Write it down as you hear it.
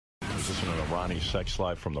Listening to Ronnie's sex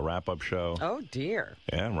life from the wrap-up show. Oh, dear.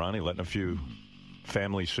 Yeah, Ronnie letting a few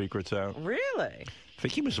family secrets out. Really? I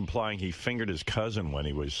think he was implying he fingered his cousin when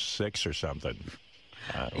he was 6 or something.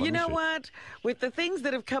 You know what? With the things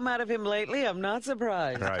that have come out of him lately, I'm not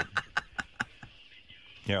surprised. All right.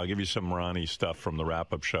 Yeah, I'll give you some Ronnie stuff from the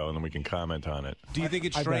wrap-up show, and then we can comment on it. Do you think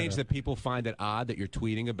it's strange that people find it odd that you're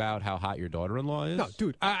tweeting about how hot your daughter-in-law is? No,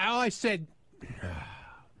 dude. All I said,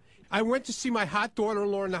 I went to see my hot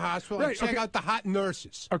daughter-in-law in the hospital and check out the hot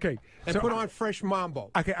nurses. Okay, and put on fresh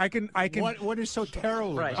mambo. Okay, I can. What is so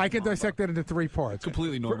terrible? Right. I can dissect that into 3 parts.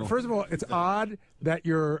 Completely normal. First of all, it's odd that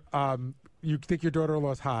you're you think your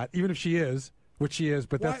daughter-in-law is hot, even if she is. Which she is,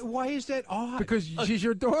 but that's... Why is that odd? Because she's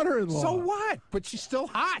your daughter-in-law. So what? But she's still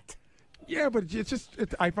hot. Yeah, but it's just...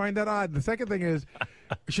 I find that odd. The second thing is,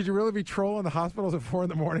 should you really be trolling the hospitals at 4 in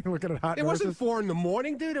the morning looking at hot nurses? It wasn't 4 in the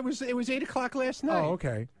morning, dude. It was 8 o'clock last night. Oh,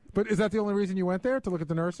 okay. But is that the only reason you went there, to look at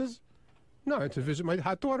the nurses? No, to visit my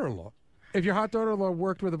hot daughter-in-law. If your hot daughter-in-law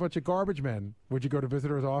worked with a bunch of garbage men, would you go to visit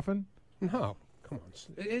her as often? No. Come on.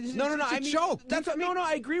 It's I a mean, joke. That's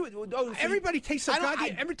I agree with. Oh, everybody takes a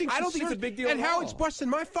goddamn everything. I don't think it's a big deal. And at Howard's all. busting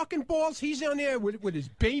my fucking balls. He's on there with his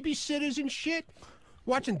babysitters and shit,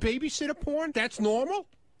 watching babysitter porn. That's normal.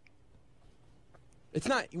 It's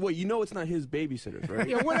not. Well, you know, it's not his babysitters, right?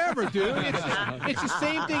 Yeah, whatever, dude. It's the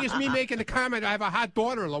same thing as me making the comment. I have a hot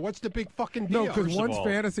daughter-in-law. What's the big fucking deal? No, because one's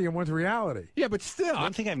fantasy and one's reality. Yeah, but still.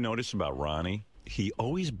 One thing I've noticed about Ronnie, he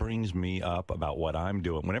always brings me up about what I'm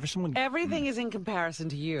doing. Whenever someone... Everything is in comparison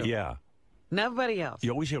to you. Yeah. Nobody else.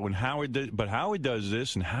 You always hear when Howard does... But Howard does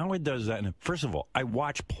this and Howard does that. And first of all, I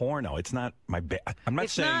watch porno. It's not my... I'm not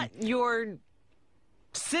saying... It's not your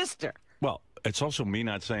sister. Well, it's also me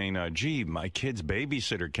not saying, gee, my kid's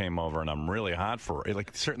babysitter came over and I'm really hot for her.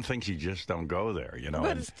 Like, certain things you just don't go there, you know?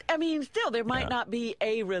 But, I mean, still, there might not be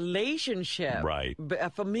a relationship. Right.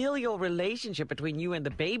 A familial relationship between you and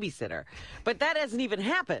the babysitter. But that hasn't even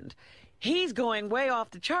happened. He's going way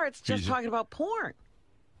off the charts just talking about porn.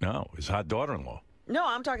 No, his hot daughter-in-law. No,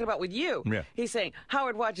 I'm talking about with you. Yeah. He's saying,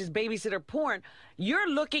 Howard watches babysitter porn. You're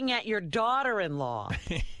looking at your daughter-in-law.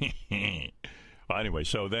 Well, anyway,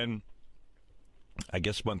 so then... I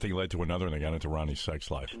guess one thing led to another, and they got into Ronnie's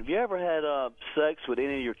sex life. Have you ever had sex with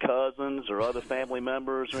any of your cousins or other family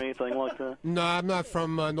members or anything like that? No, I'm not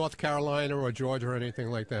from North Carolina or Georgia or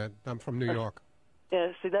anything like that. I'm from New York. Yeah,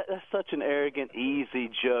 see, that's such an arrogant,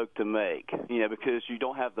 easy joke to make, because you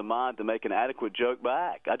don't have the mind to make an adequate joke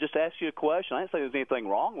back. I just asked you a question. I didn't say there's anything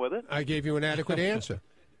wrong with it. I gave you an adequate answer.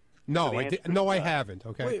 No, I haven't,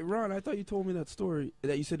 okay? Wait, Ron, I thought you told me that story,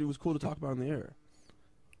 that you said it was cool to talk about in the air.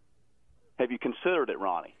 Have you considered it,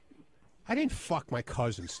 Ronnie? I didn't fuck my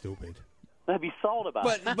cousin, stupid. Have you thought about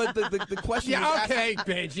it? But the question yeah, okay,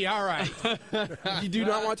 Benji, all right. You do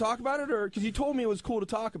not want to talk about it? Or because you told me it was cool to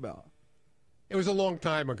talk about. It was a long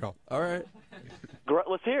time ago. All right. Great.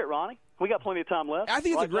 Let's hear it, Ronnie. We got plenty of time left. I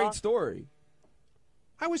think it's a great John? story.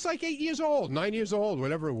 I was like 8 years old, 9 years old,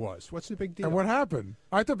 whatever it was. What's the big deal? And what happened?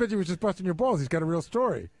 I thought Benji was just busting your balls. He's got a real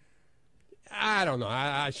story. I don't know.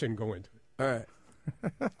 I shouldn't go into it. All right.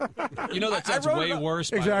 You know that sounds way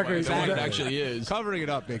worse. Exactly. Than what it actually is. Covering it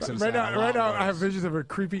up makes it right now, I have visions of a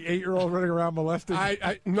creepy 8-year-old running around molesting.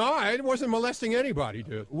 No, I wasn't molesting anybody,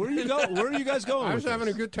 dude. Where are you guys going? I was having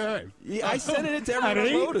a good time. Yeah, I sent it to everyone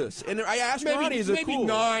on Lotus, and I asked Ronnie, "Is it cool?" Maybe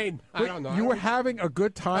 9. I don't know. You were having a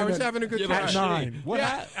good time. I was having a good time at 9.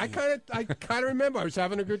 I kind of remember. I was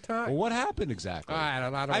having a good time. Well, what happened exactly? I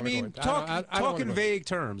don't I mean, talk in go vague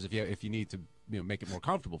terms if you need to make it more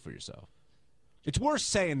comfortable for yourself. It's worse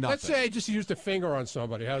saying nothing. Let's say I just used a finger on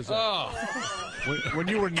somebody. How's that? Oh. when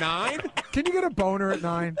you were 9? Can you get a boner at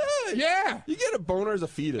 9? Yeah. You get a boner as a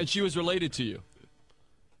fetus. And she was related to you.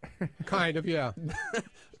 Kind of, yeah.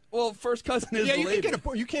 Well, first cousin is related.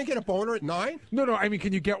 You can't get a boner at 9? No. I mean,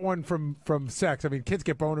 can you get one from sex? I mean, kids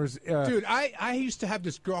get boners. Dude, I used to have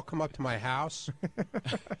this girl come up to my house.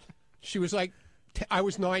 She was like, I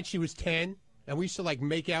was 9, she was 10, and we used to like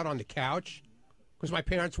make out on the couch because my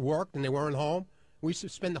parents worked and they weren't home. We used to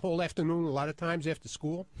spend the whole afternoon, a lot of times after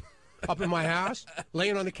school, up in my house,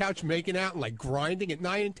 laying on the couch, making out and like grinding at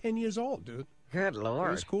 9 and 10 years old, dude. Good Lord.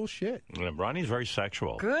 It was cool shit. Ronnie's very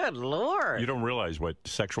sexual. Good Lord. You don't realize what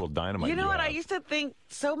sexual dynamite You know what? have. I used to think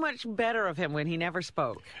so much better of him when he never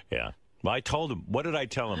spoke. Yeah. Well, I told him, what did I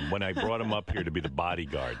tell him when I brought him up here to be the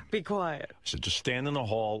bodyguard? Be quiet. I said, just stand in the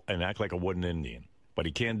hall and act like a wooden Indian. But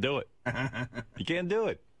he can't do it. He can't do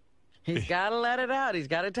it. He's got to let it out. He's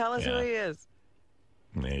got to tell us who he is.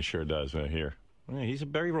 Yeah, he sure does. Here. Yeah, he's a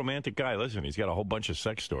very romantic guy. Listen, he's got a whole bunch of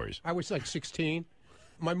sex stories. I was like 16.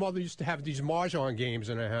 my mother used to have these mahjong games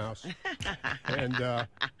in her house, and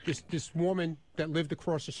this woman that lived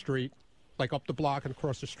across the street, like up the block and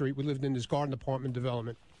across the street, we lived in this garden apartment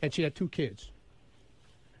development, and she had 2 kids.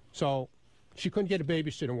 So she couldn't get a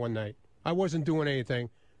babysitter one night. I wasn't doing anything,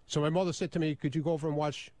 so my mother said to me, "Could you go over and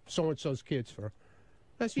watch so-and-so's kids for her?"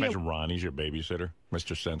 I said, Imagine Ronnie's your babysitter,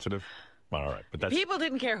 Mr. Sensitive. All right, but that's People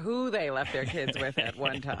didn't care who they left their kids with at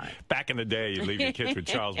one time. back in the day. You'd leave your kids with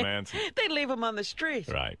Charles Manson, They'd leave them on the street.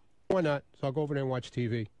 right? Why not? So I'll go over there and watch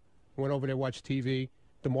TV. I went over there and watched TV.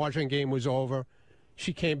 The mahjong game was over.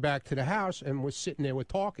 She came back to the house and was sitting there, we're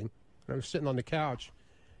talking. And I was sitting on the couch.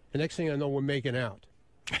 The next thing I know, we're making out.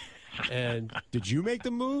 And Did you make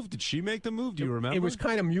the move? Did she make the move? Do you remember? it was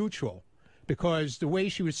kind of mutual because the way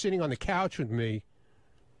she was sitting on the couch with me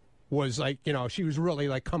was like, you know, she was really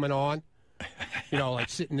like coming on. You know, like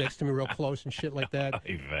sitting next to me real close and shit like that.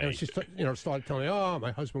 And she, you know, started telling me, "Oh,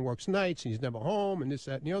 my husband works nights and he's never home and this,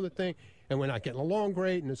 that, and the other thing. And we're not getting along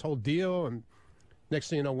great and this whole deal." And next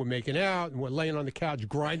thing you know, we're making out and we're laying on the couch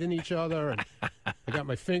grinding each other. And I got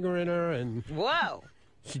my finger in her and Whoa.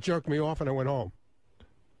 she jerked me off and I went home.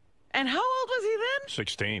 And how old was he then?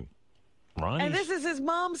 16. Ronnie. And this is his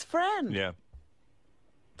mom's friend. Yeah.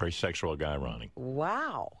 Very sexual guy, Ronnie.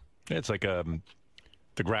 Wow. It's like The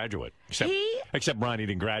Graduate. Except Ronnie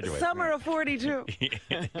didn't graduate. Summer of 42.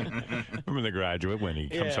 Remember The Graduate when he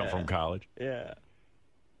comes home from college? Yeah.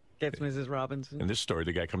 Gets Mrs. Robinson. In this story,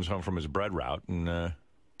 the guy comes home from his bread route and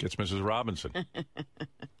gets Mrs. Robinson.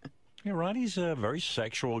 Yeah, Ronnie's a very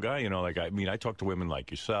sexual guy. You know, like, I mean, I talk to women like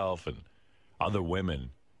yourself and other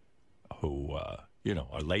women who, you know,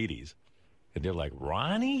 are ladies. And they're like,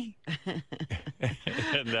 "Ronnie?"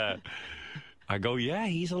 And I go, "Yeah,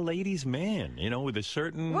 he's a ladies' man, you know, with a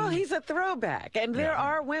certain..." Well, he's a throwback. And there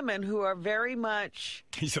are women who are very much...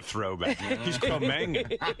 He's a throwback. He's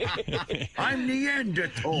Cromang. I'm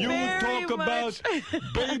Neanderthal. You Very talk about much.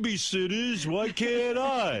 babysitters, why can't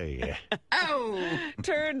I? Oh.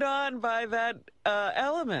 turned on by that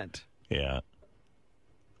element. Yeah.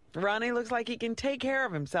 Ronnie looks like he can take care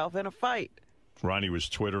of himself in a fight. Ronnie was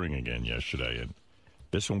twittering again yesterday, and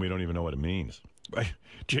this one we don't even know what it means.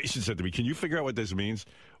 Jason said to me, "Can you figure out what this means?"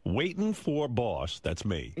 Waiting for boss, that's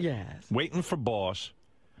me. Yes. Waiting for boss,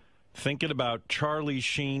 thinking about Charlie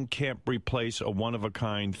Sheen can't replace a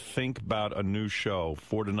one-of-a-kind, think about a new show,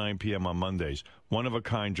 4 to 9 p.m. on Mondays.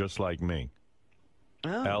 One-of-a-kind just like me. Oh.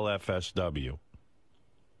 LFSW.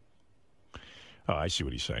 Oh, I see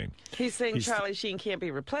what he's saying. He's saying Charlie Sheen can't be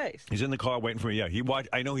replaced. He's in the car waiting for me. Yeah,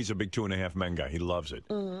 I know he's a big 2.5 Men guy. He loves it.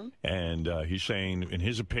 Mm-hmm. And he's saying, in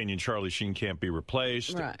his opinion, Charlie Sheen can't be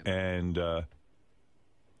replaced. Right. And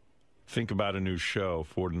think about a new show,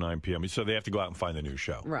 4 to 9 p.m. So they have to go out and find a new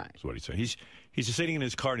show. Right. That's what he's saying. He's just sitting in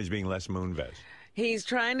his car and he's being Les Moonves. He's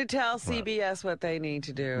trying to tell CBS what they need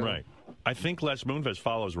to do. Right. I think Les Moonves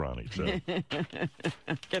follows Ronnie. So.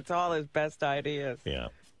 Gets all his best ideas. Yeah.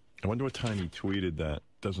 I wonder what time he tweeted that.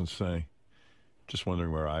 Doesn't say. Just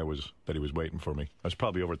wondering where I was, that he was waiting for me. I was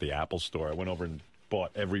probably over at the Apple store. I went over and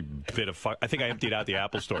bought every bit of I think I emptied out the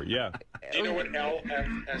Apple store. Yeah. Do you know what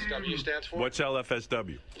LFSW stands for? What's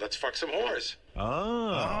LFSW? Let's fuck some whores. Oh,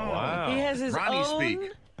 wow. He has his Ronnie own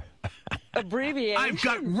speak. abbreviation. I've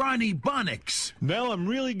got Ronnie Bonnix. Now I'm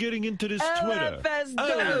really getting into this Twitter.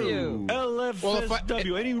 LFSW.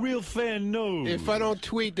 LFSW. Any real fan knows. If I don't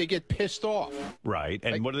tweet, they get pissed off. Right.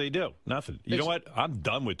 And what do? Nothing. You know what? I'm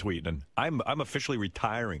done with tweeting. I'm officially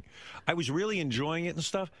retiring. I was really enjoying it and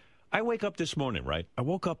stuff. I wake up this morning, right? I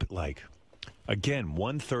woke up at like, again,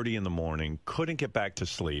 1:30 in the morning, couldn't get back to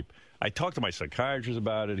sleep. I talked to my psychiatrist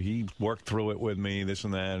about it. He worked through it with me, this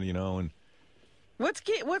and that, you know. And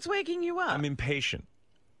What's waking you up? I'm impatient.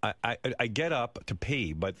 I get up to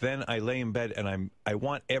pee, but then I lay in bed and I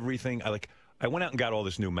want everything. I went out and got all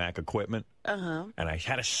this new Mac equipment, and I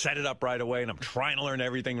had to set it up right away, and I'm trying to learn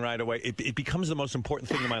everything right away. It becomes the most important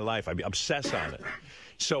thing in my life. I obsess on it.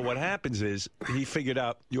 So what happens is he figured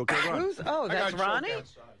out, you okay, Ron? That's Ronnie?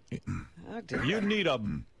 Oh, dear. You need a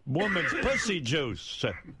woman's pussy juice.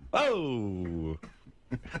 Oh.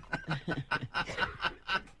 He's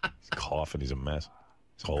coughing. He's a mess.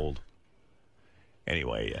 He's old.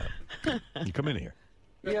 Anyway, you come in here.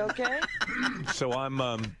 You okay? So I'm,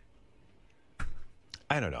 I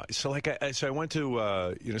don't know. So I went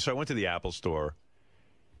to, so I went to the Apple store,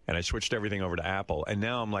 and I switched everything over to Apple, and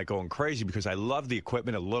now I'm like going crazy because I love the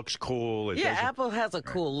equipment. It looks cool. Apple has a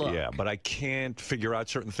cool look. Yeah, but I can't figure out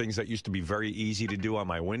certain things that used to be very easy to do on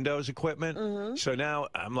my Windows equipment. So now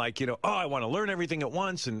I'm like, I want to learn everything at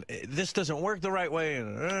once, and this doesn't work the right way,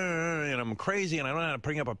 and I'm crazy, and I don't know how to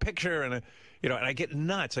bring up a picture, and and I get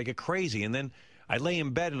nuts. I get crazy, and then I lay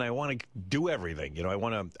in bed and I want to do everything. You know, I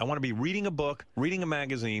want to be reading a book, reading a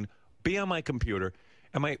magazine, be on my computer.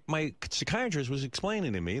 And my psychiatrist was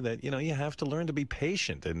explaining to me that, you know, you have to learn to be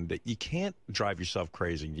patient and that you can't drive yourself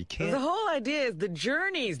crazy. You can't. The whole idea is the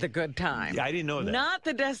journey's the good time. I didn't know that. Not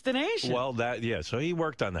the destination. Well, so he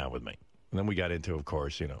worked on that with me. And then we got into, of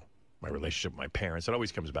course, you know, my relationship with my parents. It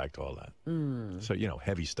always comes back to all that. So, you know,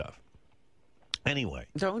 heavy stuff. Anyway.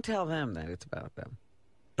 Don't tell them that it's about them.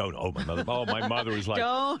 Oh, my mother. Oh, my mother is like.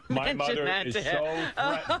 Don't my mother that is to so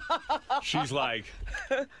threatened. She's like.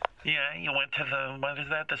 Yeah, you went to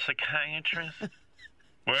the psychiatrist?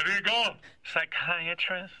 Where do you go?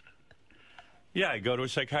 Psychiatrist? Yeah, I go to a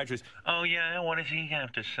psychiatrist. Oh, yeah? What does he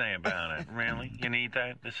have to say about it? Really? You need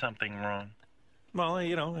that? There's something wrong? Well,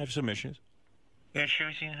 you know, I have some issues.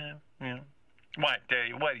 Issues you have? Yeah. What,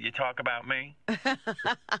 you talk about me?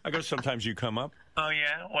 I go, sometimes you come up. Oh,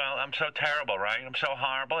 yeah? Well, I'm so terrible, right? I'm so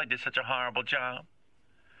horrible. I did such a horrible job.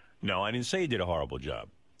 No, I didn't say you did a horrible job.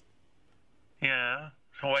 Yeah?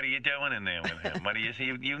 So what are you doing in there with him? What do you see?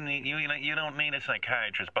 You don't need a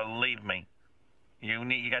psychiatrist, believe me.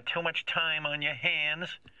 You got too much time on your hands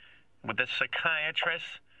with the psychiatrist.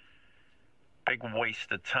 Big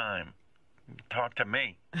waste of time. Talk to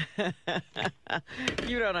me.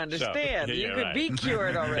 You don't understand. So, yeah, you could right. be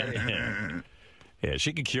cured already. Yeah,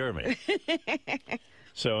 she could cure me.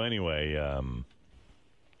 So anyway,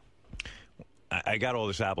 I got all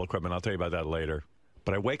this Apple equipment. I'll tell you about that later.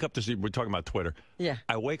 But I wake up we're talking about Twitter. Yeah.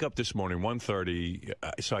 I wake up this morning, 1:30,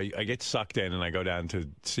 so I get sucked in and I go down to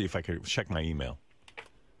see if I could check my email.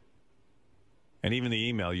 And even the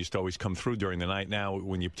email used to always come through during the night. Now,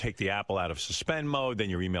 when you take the Apple out of suspend mode, then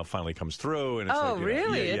your email finally comes through. And it's like,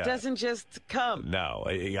 really? Yeah. It doesn't just come? No.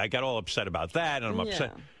 I got all upset about that, and I'm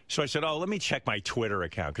upset. So I said, let me check my Twitter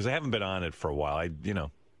account, because I haven't been on it for a while. I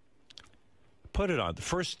put it on. The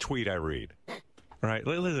first tweet I read. All right,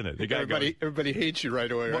 listen to it. The guy everybody hates you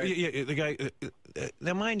right away, right? Well, yeah, the guy.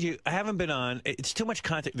 Now, mind you, I haven't been on. It's too much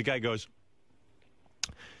content. The guy goes,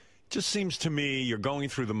 just seems to me you're going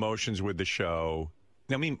through the motions with the show.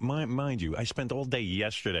 Now, I mean, mind you, I spent all day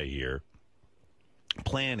yesterday here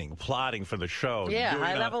plotting for the show. Yeah,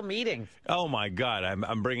 high-level meetings. Oh, my God.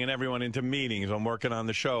 I'm bringing everyone into meetings. I'm working on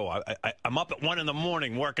the show. I'm up at 1 in the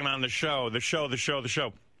morning working on the show.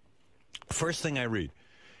 First thing I read,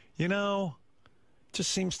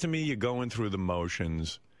 just seems to me you're going through the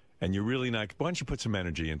motions, and you're really not. Why don't you put some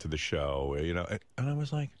energy into the show? And I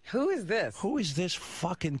was like, who is this? Who is this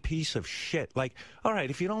fucking piece of shit? Like, all right,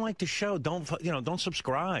 if you don't like the show, don't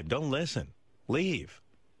subscribe, don't listen, leave.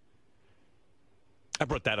 I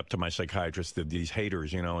brought that up to my psychiatrist, these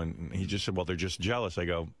haters, and he just said, well, they're just jealous. I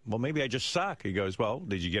go, well, maybe I just suck. He goes, well,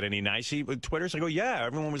 did you get any nicey with Twitters? I go, yeah,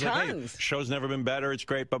 everyone was like, hey, show's never been better, it's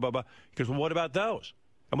great, blah, blah, blah. He goes, well, what about those?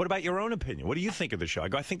 And what about your own opinion? What do you think of the show? I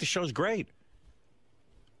go, I think the show's great.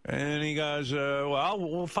 And he goes, well,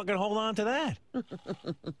 we'll fucking hold on to that.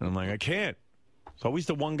 And I'm like, I can't. It's always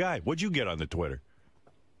the one guy. What'd you get on the Twitter?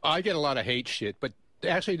 I get a lot of hate shit, but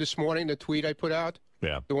actually this morning, the tweet I put out,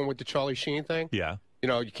 the one with the Charlie Sheen thing,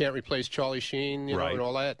 you can't replace Charlie Sheen, and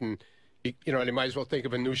all that, and they might as well think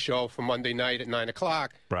of a new show for Monday night at 9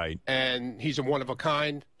 o'clock. Right. And he's a one of a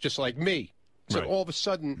kind, just like me. So all of a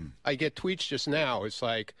sudden, I get tweets just now. It's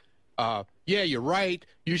like, yeah, you're right.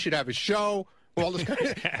 You should have a show. All this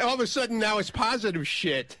all of a sudden, now it's positive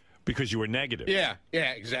shit. Because you were negative. Yeah,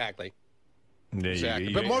 exactly.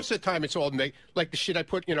 Exactly. But most of the time, it's all like the shit I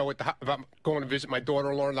put, if I'm going to visit my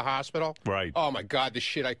daughter-in-law in the hospital. Right. Oh, my God, the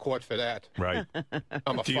shit I caught for that. Right.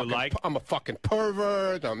 I'm a fucking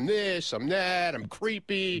pervert. I'm this, I'm that. I'm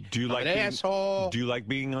creepy. I'm an asshole. Do you like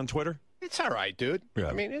being on Twitter? It's all right, dude. Yeah.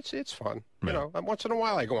 I mean, it's fun. Yeah. Once in a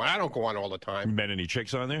while I go on. I don't go on all the time. Met any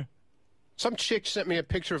chicks on there? Some chick sent me a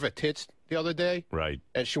picture of her tits the other day. Right.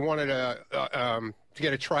 And she wanted to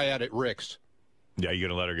get a tryout at Rick's. Yeah, you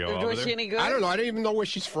going to let her go over there? Was she any good? I don't know. I don't even know where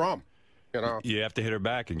she's from. You have to hit her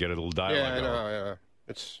back and get a little dialogue. Yeah, I know, yeah.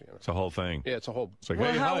 It's a whole thing. Yeah, it's a whole. It's like,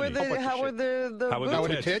 well, hey, how were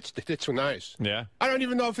the tits? The tits were nice. Yeah. I don't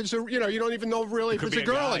even know if it's you don't even know really if it's a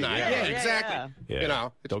girl or not. Yeah, exactly. Yeah.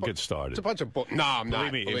 Don't get started. It's a bunch of No, I'm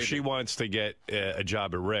not. Believe me, if she wants to get a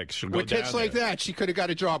job at Rick's, she'll go with tits like that, she could have got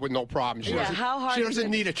a job with no problem. She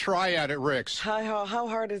doesn't need a tryout at Rick's. How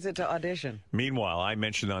hard is it to audition? Meanwhile, I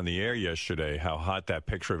mentioned on the air yesterday how hot that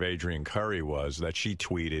picture of Adrienne Curry was that she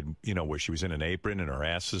tweeted, where she was in an apron and her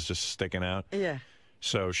ass is just sticking out. Yeah.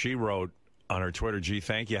 So she wrote on her Twitter, gee,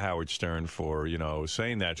 thank you, Howard Stern, for,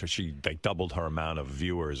 saying that. So she doubled her amount of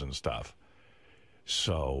viewers and stuff.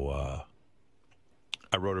 So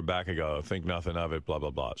I wrote her back. I go, think nothing of it, blah, blah,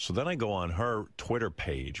 blah. So then I go on her Twitter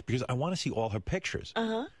page because I want to see all her pictures.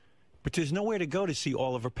 Uh-huh. But there's nowhere to go to see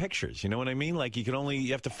all of her pictures. You know what I mean? Like,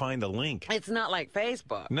 you have to find the link. It's not like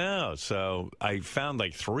Facebook. No, so I found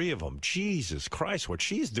like 3 of them. Jesus Christ, what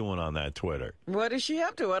she's doing on that Twitter. What is she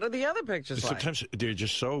up to? What are the other pictures like? Sometimes they're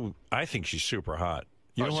just so, I think she's super hot.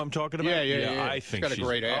 You know who I'm talking about? Yeah. I think she's got a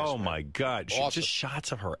great ass. Oh, man. my God. Awesome. Just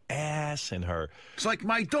shots of her ass and her. It's like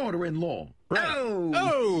my daughter-in-law. Right.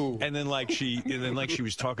 Oh. And then like she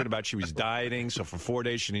was talking about she was dieting, so for 4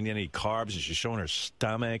 days she didn't eat any carbs, and she's showing her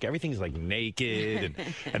stomach. Everything's like naked,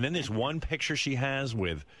 and then there's one picture she has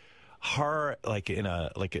with her like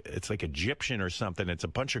it's like Egyptian or something. It's a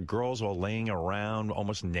bunch of girls all laying around,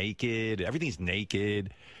 almost naked. Everything's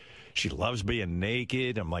naked. She loves being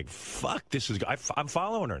naked. I'm like, fuck, this is. I'm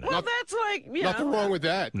following her now. Well, that's like Nothing wrong with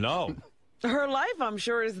that. No. Her life, I'm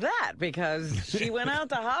sure, is that because she went out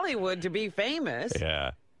to Hollywood to be famous.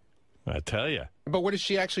 Yeah, I tell you. But what is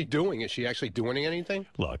she actually doing? Is she actually doing anything?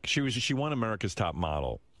 Look, she won America's Top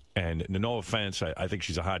Model, and no offense, I think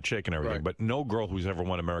she's a hot chick and everything, Right. but no girl who's ever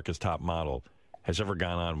won America's Top Model has ever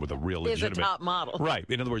gone on with a real Is legitimate. a top model. Right.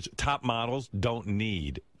 In other words, top models don't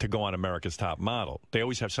need to go on America's Top Model. They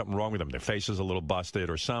always have something wrong with them. Their face is a little busted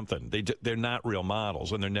or something. They're not real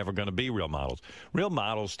models, and they're never going to be real models. Real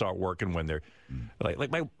models start working when they're like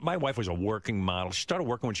my wife was a working model. She started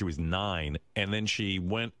working when she was 9, and then she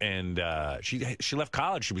went and she left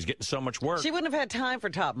college. She was getting so much work. She wouldn't have had time for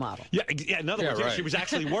top model. Yeah. In other words, right. she was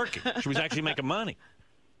actually working. She was actually making money.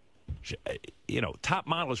 Top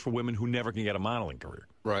model is for women who never can get a modeling career.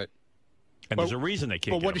 Right. And there's a reason they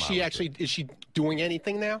can't But get what a is she modeling actually? career. Is she doing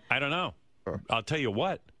anything now? I don't know. I'll tell you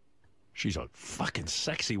what. She's a fucking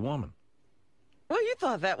sexy woman. Well, you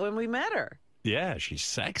thought that when we met her. Yeah, she's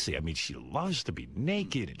sexy. I mean, she loves to be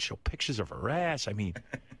naked and show pictures of her ass. I mean,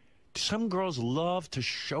 some girls love to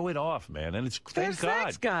show it off, man. And it's, They're thank God.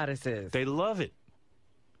 sex goddesses. They love it.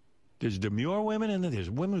 There's demure women, and then there's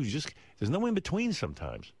women who just, there's no in between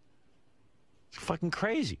sometimes. It's fucking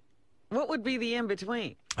crazy. What would be the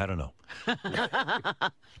in-between? I don't know.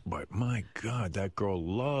 But my God, that girl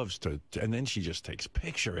loves to, and then she just takes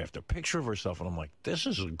picture after picture of herself, and I'm like, this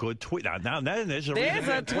is a good tweet. Now there's a reason There's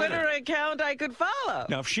to a have Twitter account I could follow.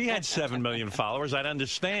 Now, if she had 7 million followers, I'd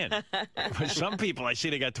understand. But some people I see,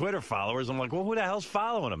 they got Twitter followers. I'm like, well, who the hell's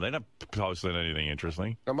following them? They're not posting anything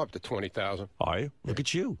interesting. I'm up to 20,000. Are you? Look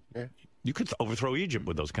at you. Yeah. You could overthrow Egypt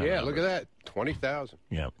with those kind of Yeah, numbers. look at that. 20,000.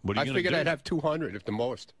 Yeah. What are I you going to do? figured I'd have 200 if the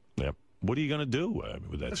most. Yeah. What are you going to do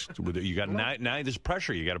with that? You got now there's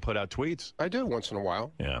pressure. You got to put out tweets. I do once in a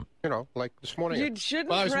while. Yeah. You know, like this morning. You shouldn't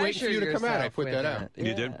While I was waiting pressure for you to come out, I yourself put with that that. out. Yeah.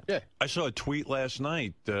 You did? Yeah. I saw a tweet last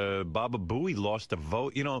night. Baba Booey lost a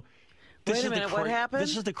vote. You know, this Wait a is minute, what happened?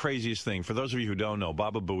 This is the craziest thing. For those of you who don't know,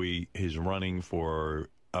 Baba Booey is running for.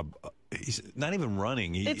 He's not even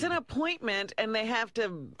running. It's an appointment, and they have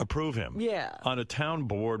to approve him. Yeah. On a town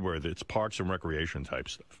board where it's parks and recreation type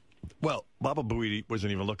stuff. Well, Baba Booey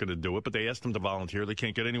wasn't even looking to do it, but they asked him to volunteer. They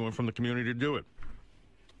can't get anyone from the community to do it.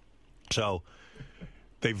 So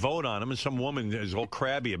they vote on him, and some woman is all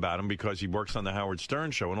crabby about him because he works on the Howard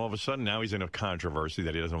Stern show, and all of a sudden now he's in a controversy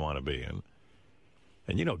that he doesn't want to be in.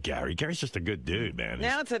 And you know Gary. Gary's just a good dude, man.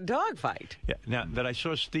 Now it's a dogfight. Yeah. Now that I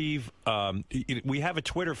saw Steve, we have a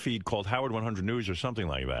Twitter feed called Howard 100 News or something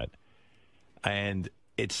like that, and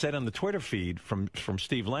it said on the Twitter feed from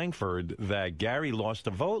Steve Langford that Gary lost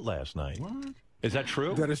a vote last night. What? Is that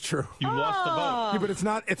true? That is true. You lost the vote. Yeah, but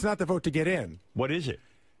it's not the vote to get in. What is it?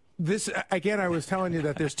 This again, I was telling you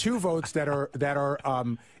that there's 2 votes that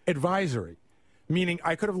are advisory, meaning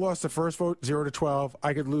I could have lost the first vote 0 to 12.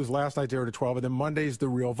 I could lose last night 0 to 12, and then Monday's the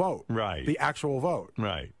real vote, right? The actual vote,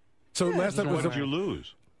 right? So last night was what did you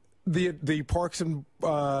lose? The Parks and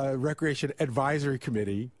Recreation Advisory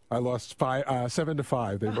Committee. I lost 7 to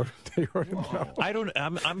 5. They voted no.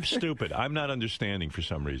 I'm stupid. I'm not understanding for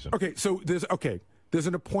some reason. Okay, so there's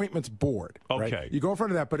an appointments board. Okay. Right? You go in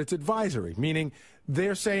front of that, but it's advisory, meaning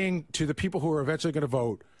they're saying to the people who are eventually going to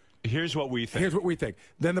vote, here's what we think. Here's what we think.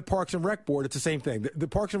 Then the Parks and Rec board, it's the same thing. The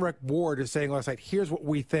Parks and Rec board is saying last night, here's what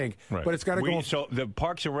we think, right. But it's got to go. So the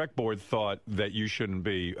Parks and Rec board thought that you shouldn't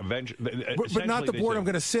be eventually, but not the board I'm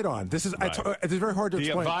going to sit on. This is right. It's very hard to the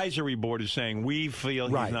explain. The advisory board is saying we feel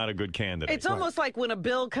right. he's not a good candidate. It's almost like when a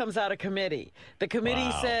bill comes out of committee. The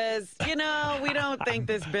committee says, we don't think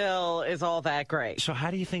this bill is all that great. So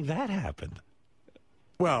how do you think that happened?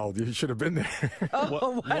 Well, you should have been there.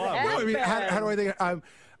 What happened? I mean, how do I think?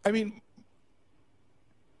 I mean.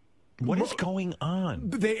 What is going on?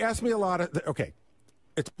 They asked me a lot of. Okay,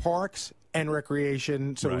 it's parks and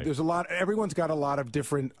recreation, so right. there's a lot. Everyone's got a lot of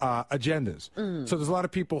different agendas. So there's a lot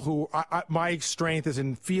of people who my strength is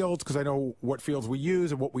in fields because I know what fields we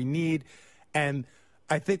use and what we need, and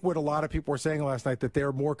I think what a lot of people were saying last night, that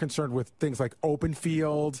they're more concerned with things like open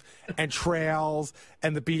fields and trails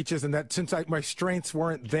and the beaches, and that since my strengths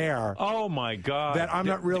weren't there. Oh, my God. That I'm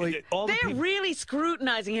not really. They're really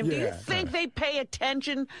scrutinizing him. Do you think they pay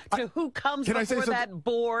attention to who comes before that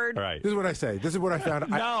board? Right. This is what I say. This is what I found.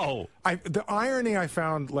 No. The irony I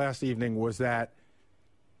found last evening was that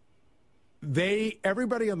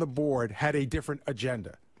everybody on the board had a different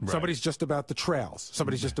agenda. Right. Somebody's just about the trails.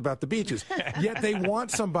 Somebody's just about the beaches. Yet they want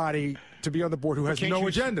somebody to be on the board who has no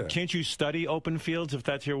agenda. Can't you study open fields if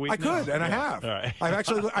that's your weakness? I could, and I have. All right. I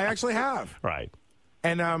actually have. Right.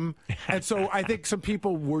 And so I think some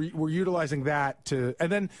people were utilizing that to,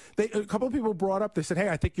 and then a couple of people brought up. They said, "Hey,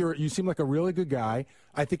 I think you seem like a really good guy.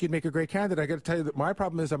 I think you'd make a great candidate." I got to tell you that my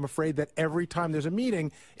problem is I'm afraid that every time there's a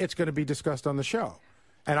meeting, it's going to be discussed on the show.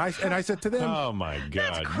 And I said to them, "Oh my God,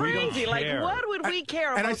 that's crazy! Like, what would we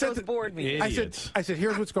care about those board meetings?" I said,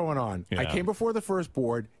 "Here's what's going on. Yeah. I came before the first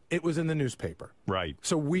board. It was in the newspaper. Right.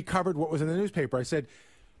 So we covered what was in the newspaper. I said,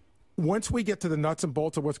 once we get to the nuts and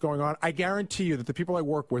bolts of what's going on, I guarantee you that the people I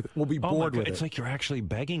work with will be bored with it." It's like you're actually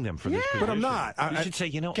begging them for this position. But I'm not. You should say,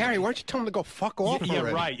 Gary, why don't you tell them to go fuck off already?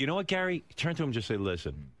 Yeah, right. You know what, Gary? Turn to him and just say,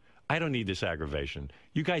 "Listen, I don't need this aggravation.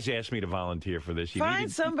 You guys asked me to volunteer for this. Find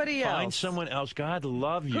somebody else. Find someone else. God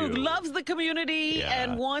love you. Who loves the community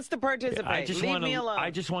and wants to participate. Leave me alone.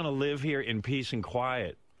 I just want to live here in peace and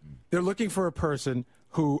quiet." They're looking for a person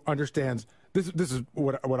who understands. This is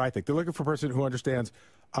what I think. They're looking for a person who understands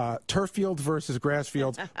turf fields versus grass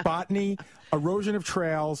fields, botany, erosion of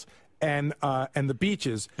trails, and the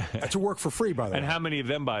beaches to work for free, by the way. And how many of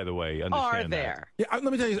them, by the way, understand are there? that? Yeah,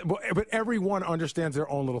 let me tell you, but everyone understands their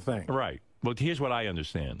own little thing. Right. Well, here's what I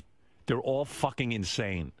understand. They're all fucking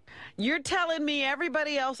insane. You're telling me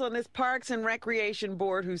everybody else on this Parks and Recreation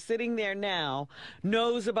Board who's sitting there now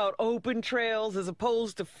knows about open trails as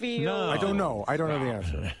opposed to fields? No. I don't know. I don't know the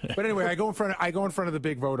answer. But anyway, I go in front of the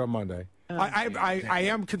big vote on Monday. I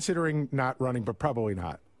am considering not running, but probably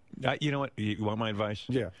not. You know what? You want my advice?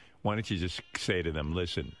 Yeah. Why don't you just say to them,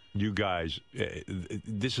 "Listen, you guys,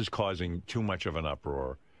 this is causing too much of an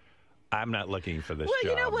uproar. I'm not looking for this job."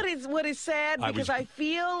 Well, you know what is sad? Because I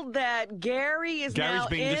feel that Gary's now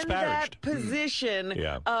being in that position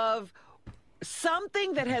of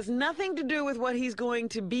something that has nothing to do with what he's going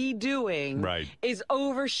to be doing is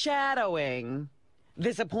overshadowing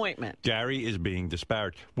this appointment. Gary is being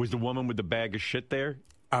disparaged. Was the woman with the bag of shit there?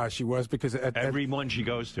 She was, because everyone she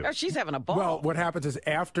goes to. Oh, she's having a ball. Well, what happens is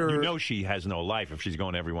after... You know she has no life if she's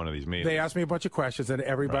going to every one of these meetings. They ask me a bunch of questions, and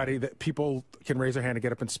everybody, that people can raise their hand and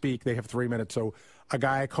get up and speak. They have 3 minutes. So a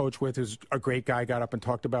guy I coach with, who's a great guy, got up and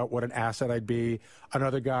talked about what an asset I'd be.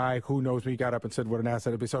 Another guy who knows me got up and said what an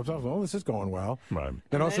asset I'd be. So I was like, well, this is going well. Right.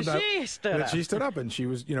 Then also she stood up. And she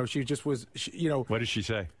was, she just was, What did she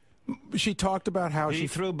say? She talked about how she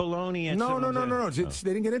threw baloney at No.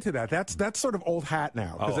 They didn't get into that. That's sort of old hat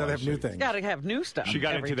now, because they have new things. Got to have new stuff. She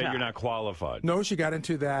got into that you're not qualified. No, she got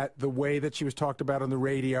into that the way that she was talked about on the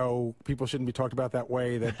radio. People shouldn't be talked about that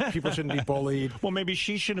way. That people shouldn't be bullied. Well, maybe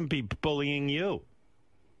she shouldn't be bullying you.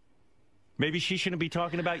 Maybe she shouldn't be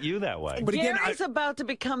talking about you that way. But again, Gary's about to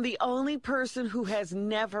become the only person who has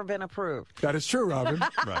never been approved. That is true, Robin.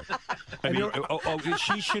 Right. I mean,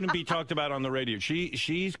 she shouldn't be talked about on the radio.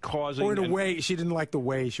 She's causing... Or in a way, she didn't like the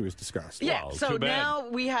way she was discussed. Yeah, well, so now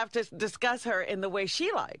we have to discuss her in the way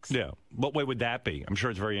she likes. Yeah. What way would that be? I'm sure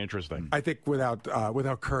it's very interesting. I think without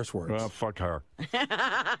curse words. Well, fuck her.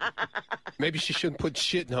 Maybe she shouldn't put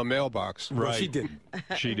shit in her mailbox. Right. Well, she didn't.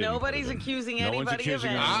 She didn't. Nobody's accusing anybody of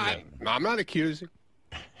anything. I'm not accusing.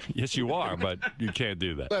 Yes, you are, but you can't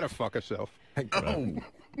do that. Let her fuck herself.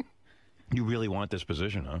 You really want this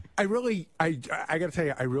position, huh? I got to tell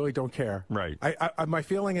you, I really don't care. Right. My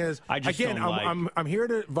feeling is, I'm here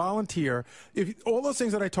to volunteer. If all those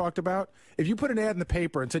things that I talked about, if you put an ad in the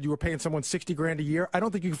paper and said you were paying someone $60,000 a year, I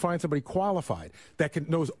don't think you can find somebody qualified that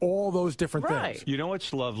knows all those different things. You know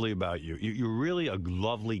what's lovely about you? You're really a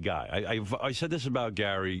lovely guy. I said this about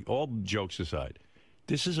Gary, all jokes aside.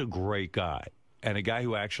 This is a great guy, and a guy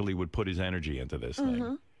who actually would put his energy into this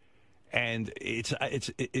thing. And it's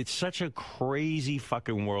such a crazy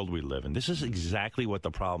fucking world we live in. This is exactly what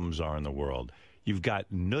the problems are in the world. You've got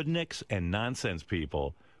nudniks and nonsense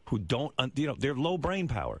people who don't, they're low brain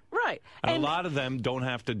power. Right. And a lot of them don't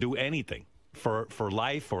have to do anything for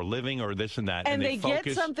life or living or this and that. And they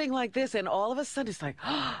get something like this, and all of a sudden it's like,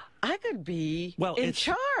 oh, I could be in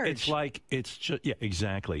charge. It's just, yeah,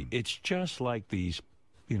 exactly. It's just like these,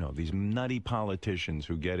 these nutty politicians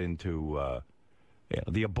who get into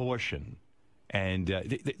the abortion, and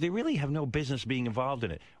they really have no business being involved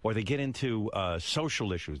in it. Or they get into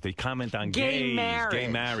social issues. They comment on gay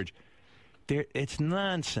marriage. It's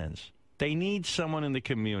nonsense. They need someone in the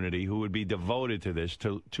community who would be devoted to this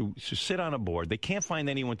to sit on a board. They can't find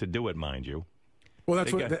anyone to do it, mind you. Well,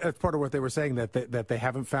 that's part of what they were saying, that they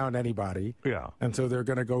haven't found anybody. Yeah. And so they're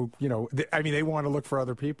going to go, they want to look for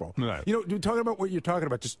other people. Right. Talking about what you're talking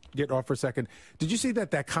about, just get off for a second. Did you see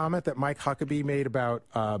that comment that Mike Huckabee made about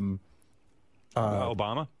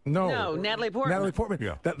Obama? No, Natalie Portman. Natalie Portman.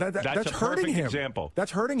 Yeah. That's a hurting him. Example.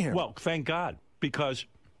 That's hurting him. Well, thank God, because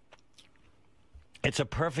it's a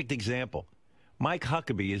perfect example. Mike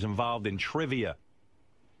Huckabee is involved in trivia.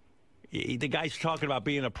 The guy's talking about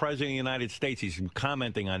being a president of the United States. He's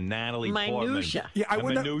commenting on Natalie Portman. Yeah,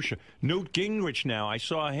 Minutia. Newt Gingrich now, I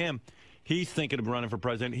saw him. He's thinking of running for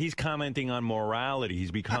president. He's commenting on morality.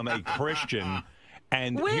 He's become a Christian.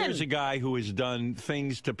 And here's a guy who has done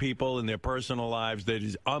things to people in their personal lives that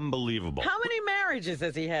is unbelievable. How many marriages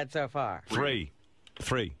has he had so far? Three.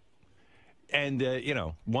 And,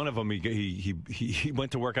 one of them, he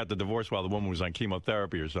went to work out the divorce while the woman was on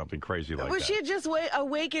chemotherapy or something crazy like that. Well, she had just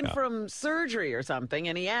awakened from surgery or something,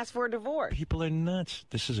 and he asked for a divorce. People are nuts.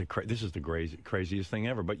 This is the craziest thing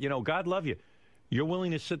ever. But, God love you. You're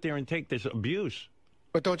willing to sit there and take this abuse.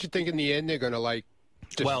 But don't you think in the end they're going to,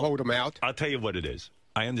 just vote him out? I'll tell you what it is.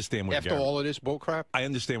 I understand where After all of this bullcrap? I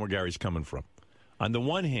understand where Gary's coming from. On the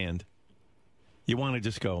one hand, you want to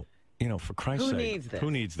just go, for Christ's sake, who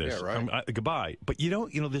needs this? Yeah, right. Goodbye. But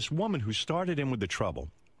this woman who started in with the trouble,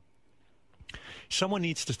 someone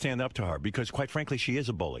needs to stand up to her because, quite frankly, she is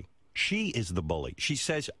a bully. She is the bully. She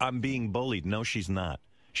says, I'm being bullied. No, she's not.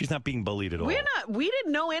 She's not being bullied at all. We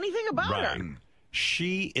didn't know anything about her.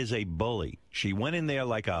 She is a bully. She went in there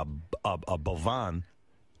like a Bovan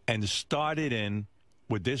and started in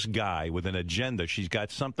with this guy with an agenda. She's got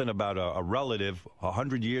something about a relative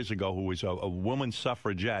 100 years ago who was a woman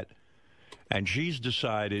suffragette. And she's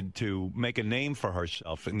decided to make a name for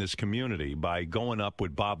herself in this community by going up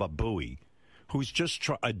with Baba Booey, who's just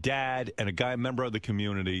a dad and a member of the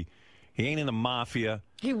community. He ain't in the mafia.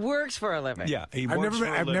 He works for a living. Yeah,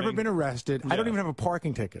 I've never been arrested. Yeah. I don't even have a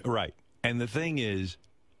parking ticket. Right. And the thing is,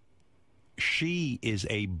 she is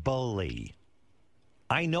a bully.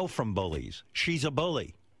 I know from bullies. She's a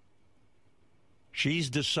bully. She's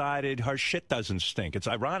decided her shit doesn't stink. It's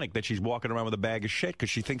ironic that she's walking around with a bag of shit because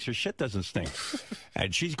she thinks her shit doesn't stink.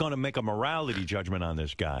 And she's going to make a morality judgment on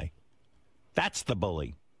this guy. That's the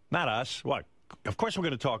bully, not us. What? Of course we're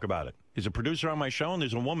going to talk about it. He's a producer on my show, and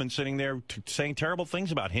there's a woman sitting there saying terrible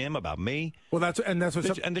things about him, about me. Well, that's what.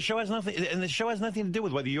 And the show has nothing. And the show has nothing to do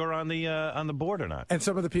with whether you're on the board or not. And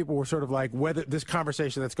some of the people were sort of like, whether this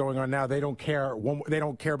conversation that's going on now, they don't care. They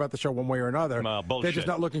don't care about the show one way or another. Bullshit. They're just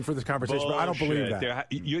not looking for this conversation. But I don't believe that.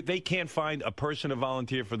 They can't find a person to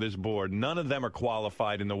volunteer for this board. None of them are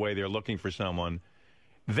qualified in the way they're looking for someone.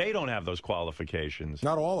 They don't have those qualifications.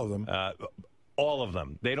 Not all of them. All of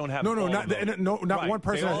them. They don't have. Not right. One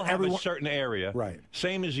person. They all have a certain area. Right.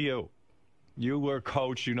 Same as you. You were a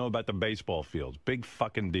coach. You know about the baseball fields. Big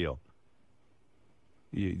fucking deal.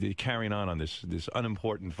 You're carrying on this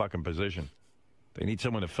unimportant fucking position. They need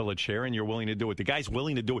someone to fill a chair, and you're willing to do it. The guy's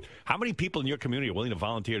willing to do it. How many people in your community are willing to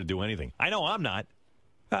volunteer to do anything? I know I'm not.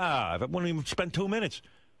 I wouldn't even spend 2 minutes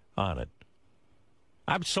on it.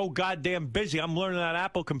 I'm so goddamn busy. I'm learning that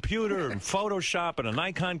Apple computer and Photoshop and a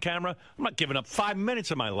Nikon camera. I'm not giving up 5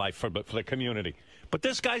 minutes of my life for the community. But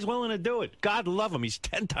this guy's willing to do it. God love him. He's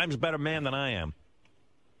 10 times better man than I am.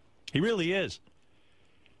 He really is.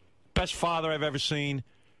 Best father I've ever seen.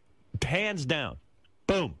 Hands down.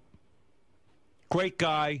 Boom. Great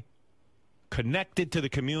guy. Connected to the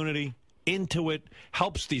community. Into it,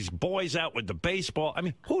 helps these boys out with the baseball. I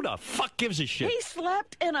mean, who the fuck gives a shit? He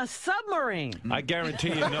slept in a submarine. I guarantee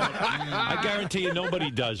you, I guarantee you,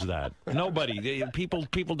 nobody does that. Nobody.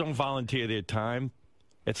 People don't volunteer their time.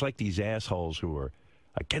 It's like these assholes who are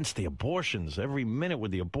against the abortions every minute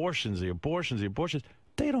with the abortions.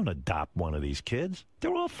 They don't adopt one of these kids.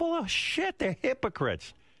 They're all full of shit. They're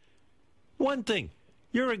hypocrites. One thing,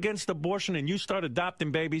 you're against abortion and you start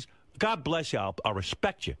adopting babies. God bless you. I'll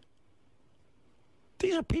respect you.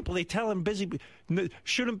 These are people, they tell them busy,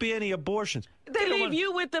 shouldn't be any abortions. They leave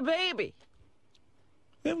you with the baby.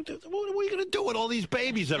 What are you going to do with all these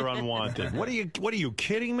babies that are unwanted? What are you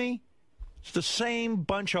kidding me? It's the same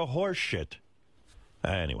bunch of horse shit.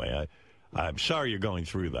 Anyway, I'm sorry you're going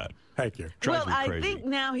through that. Thank you. Well, I think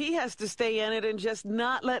now he has to stay in it and just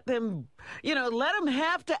not let them, let them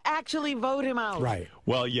have to actually vote him out. Right.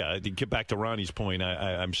 Well, yeah, to get back to Ronnie's point,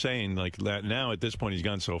 I'm saying, like, now at this point he's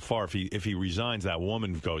gone so far, if he resigns, that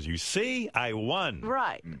woman goes, you see, I won.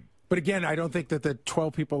 Right. But again, I don't think that the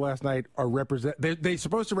 12 people last night are they're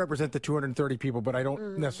supposed to represent the 230 people, but I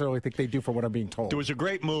don't necessarily think they do from what I'm being told. There was a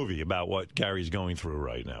great movie about what Gary's going through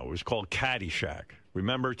right now. It was called Caddyshack.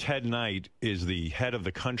 Remember, Ted Knight is the head of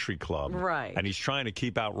the country club. Right. And he's trying to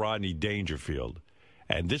keep out Rodney Dangerfield.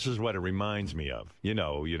 And this is what it reminds me of. You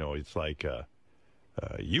know, it's like...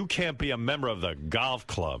 you can't be a member of the golf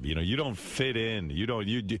club. You know, you don't fit in.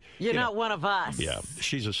 You're not one of us. Yeah,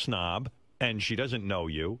 she's a snob, and she doesn't know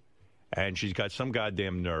you, and she's got some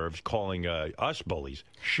goddamn nerves calling us bullies.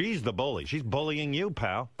 She's the bully. She's bullying you,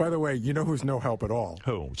 pal. By the way, you know who's no help at all?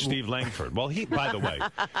 Who? Steve Langford. Well, by the way,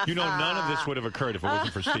 none of this would have occurred if it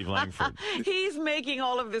wasn't for Steve Langford. He's making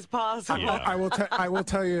all of this possible. Yeah. I will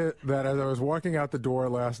tell you that as I was walking out the door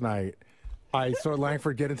last night, I saw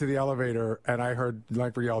Langford get into the elevator, and I heard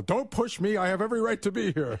Langford yell, "Don't push me! I have every right to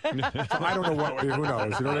be here." So I don't know who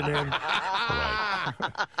knows? You know what I mean?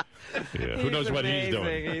 Right. Yeah. Who knows what he's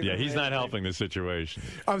doing? He's not helping the situation.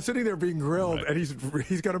 I'm sitting there being grilled, and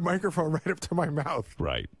he's got a microphone right up to my mouth.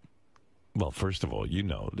 Right. Well, first of all,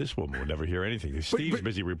 this woman would never hear anything. Steve's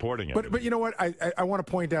busy reporting it. But you know what? I want to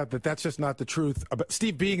point out that that's just not the truth.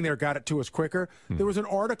 Steve being there got it to us quicker. There was an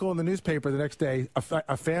article in the newspaper the next day.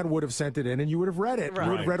 A fan would have sent it in, and you would have read it. Right.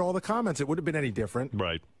 You would have read all the comments. It would have been any different.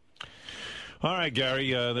 Right. All right,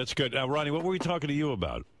 Gary, that's good. Now, Ronnie, what were we talking to you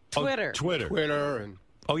about? Twitter. Twitter. And...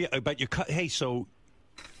 Oh, yeah, but hey, so...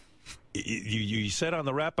 You said on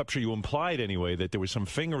the wrap-up show, you implied anyway, that there was some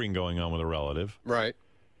fingering going on with a relative. Right.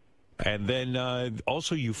 And then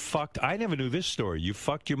also you fucked. I never knew this story. You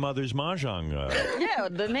fucked your mother's mahjong. Yeah,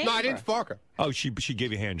 the neighbor. No, I didn't fuck her. Oh, she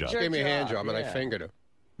gave you a hand job. She gave me a hand job, and I fingered her.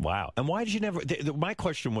 Wow. And why did you never? My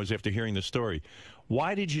question was, after hearing the story,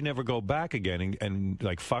 why did you never go back again and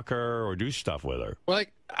like fuck her or do stuff with her? Well,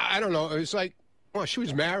 I don't know. It was like, well, she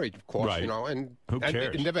was married, of course, right. And who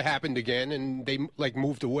cares? It never happened again, and they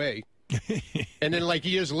moved away. And then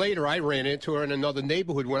years later, I ran into her in another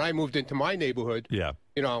neighborhood when I moved into my neighborhood. Yeah.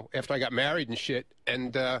 After I got married and shit,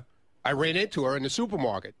 and I ran into her in the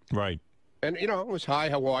supermarket. Right. And it was, hi,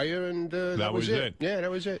 how are you? And that was it. Yeah,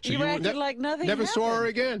 that was it. So you acted like nothing Never happened. saw her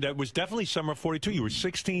again. That was definitely summer of 42. You were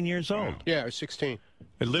 16 years old. Yeah, I was 16.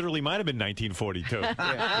 It literally might have been 1942. Yeah.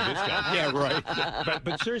 For this guy. Yeah, right.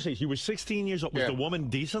 But seriously, you were 16 years old. Was the woman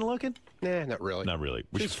decent looking? Nah, not really. Not really.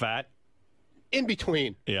 Was she fat? In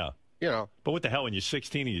between. Yeah. But what the hell, when you're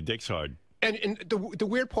 16 and your dick's hard? And the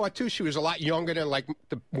weird part, too, she was a lot younger than,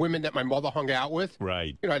 the women that my mother hung out with.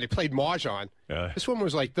 Right. They played mahjong. This woman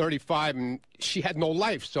was, 35, and she had no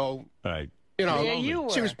life, so... Right.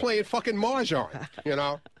 She was playing fucking mahjong,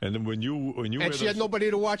 And then when you and she had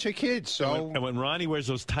nobody to watch her kids, so... And when Ronnie wears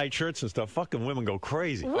those tight shirts and stuff, fucking women go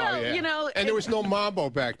crazy. Well, And there was no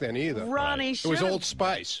mambo back then, either. Ronnie It was Old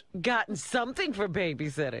Spice. Gotten something for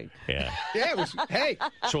babysitting. Yeah. Yeah, it was, hey.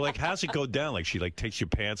 So, how's it go down? She, takes your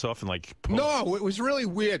pants off and, pulls... No, it was really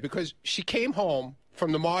weird, because she came home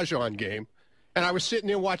from the mahjong game, and I was sitting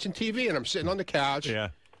there watching TV, and I'm sitting on the couch. Yeah.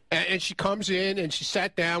 And she comes in, and she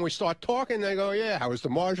sat down. We start talking, and I go, yeah, how was the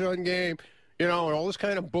mahjong game? And all this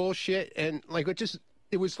kind of bullshit. And,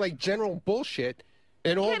 it was general bullshit.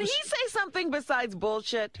 And all Can he say something besides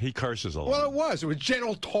bullshit? He curses a lot. Well, it was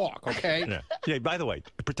general talk, okay? Yeah, by the way,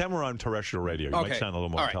 pretend we're on terrestrial radio. You might sound a little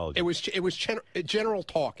more intelligent. It was general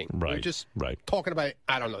talking. Right, We were just right. talking about,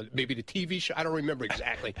 I don't know, maybe the TV show. I don't remember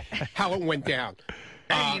exactly how it went down.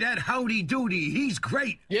 Hey, that Howdy Doody, he's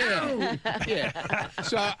great. Yeah, yeah.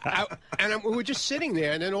 So, we were just sitting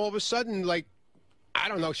there, and then all of a sudden, I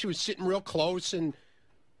don't know, she was sitting real close, and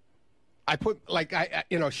I put,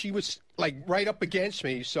 she was, right up against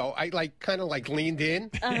me, so I, kind of, leaned in.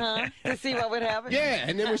 To see what would happen? Yeah,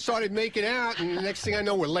 and then we started making out, and the next thing I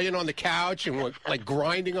know, we're laying on the couch, and we're,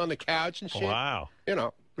 grinding on the couch and shit. Wow.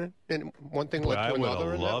 And one thing led to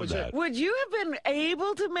another, and that was it. Would you have been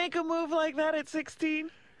able to make a move like that at 16?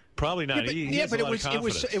 Probably not. But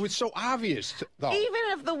it was so obvious, though. Even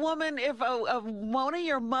if the woman, if one of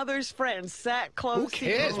your mother's friends sat close to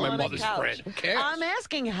you on my a mother's couch. friend? Who cares? I'm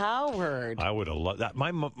asking Howard. I would have loved that.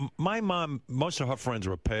 My mom, most of her friends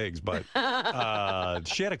were pigs, but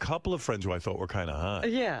she had a couple of friends who I thought were kind of hot.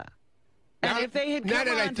 Yeah. And if they had come now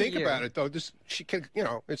that I on think to you, about it, though, she could,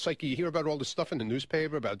 it's like you hear about all the stuff in the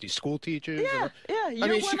newspaper about these school teachers. Yeah,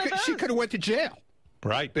 you're one of those. She could have went to jail.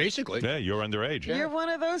 Right. Basically. Yeah, you're underage. You're one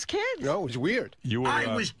of those kids. No, it was weird.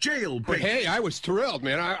 I was jailbait. But hey, I was thrilled,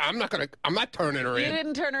 man. I'm not turning her in. You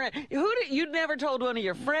didn't turn her in. You never told one of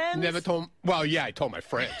your friends? Never told. Well, yeah, I told my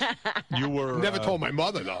friends. You were never told my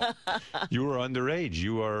mother though. You were underage.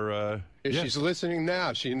 You are. If she's listening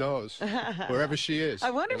now, she knows wherever she is. I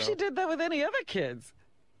wonder if she did that with any other kids.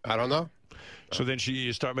 I don't know. So then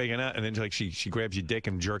you start making out, and then like she grabs your dick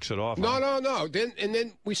and jerks it off. No.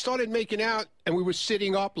 Then we started making out, and we were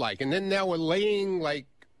sitting up and then now we're laying like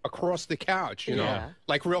across the couch, you know,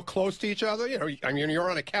 like real close to each other. You know, I mean, you're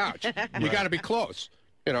on a couch, you got to be close,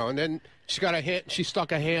 you know. And then she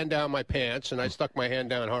stuck a hand down my pants, and I stuck my hand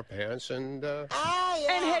down her pants, and.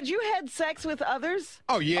 And had you had sex with others?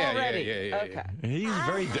 Oh yeah, already? Yeah. Okay. He's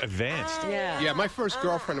very advanced. Yeah, my first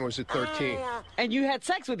girlfriend was at 13. And you had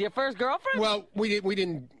sex with your first girlfriend? Well, we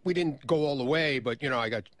didn't go all the way, but you know, I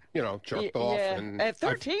got jerked off and at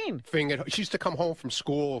 13. She used to come home from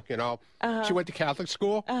school, you know. She went to Catholic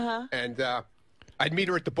school, and I'd meet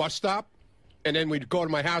her at the bus stop. And then we'd go to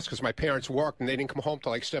my house because my parents worked, and they didn't come home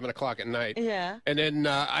till like 7 o'clock at night. Yeah. And then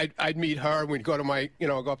I'd meet her, and we'd go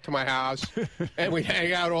up to my house, and we'd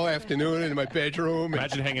hang out all afternoon in my bedroom.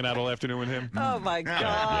 Imagine hanging out all afternoon with him. Oh my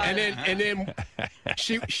God. And then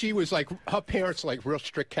she was like, her parents like real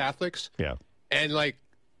strict Catholics. Yeah. And like,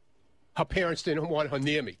 her parents didn't want her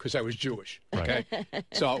near me because I was Jewish. Okay,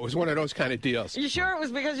 so it was one of those kind of deals. You sure it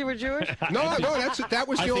was because you were Jewish? No, that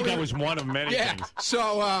was the only. I think that was one of many things.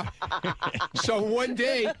 So, so one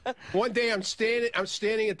day I'm standing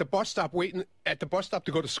at the bus stop, waiting at the bus stop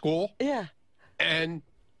to go to school. Yeah. And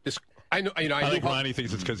this, I think Ronnie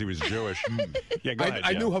thinks it's because he was Jewish. Yeah, go ahead.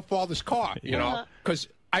 I knew her father's car, you know, because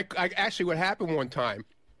I actually what happened one time,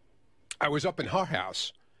 I was up in her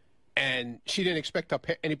house. And she didn't expect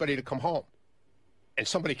anybody to come home. And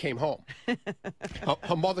somebody came home.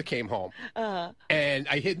 Her mother came home. And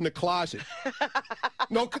I hid in the closet.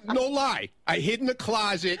 No lie. I hid in the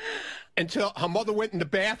closet until her mother went in the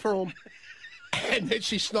bathroom. And then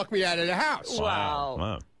she snuck me out of the house.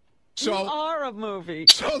 Wow. So, you are a movie.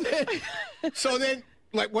 So then,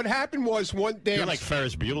 like, what happened was one day... You're like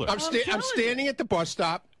Ferris Bueller. I'm standing at the bus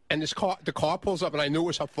stop, and the car pulls up, and I knew it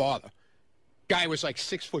was her father. Guy was like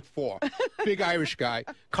 6'4", big Irish guy,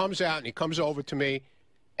 comes out and he comes over to me,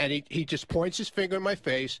 and he just points his finger in my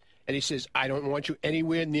face, and he says, "I don't want you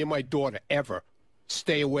anywhere near my daughter ever.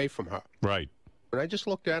 Stay away from her." Right. And I just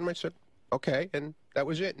looked at him. I said, "Okay," and that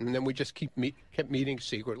was it. And then we just kept meeting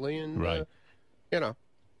secretly, and you know,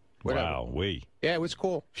 whatever. Wow, yeah, it was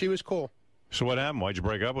cool. She was cool. So what happened? Why'd you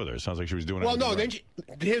break up with her? It sounds like she was doing. Well, no. Right.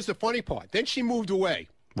 Then here's the funny part. Then she moved away.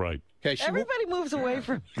 Right. Okay, everybody moves away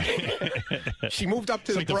from. She moved up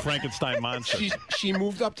to the Frankenstein monster. She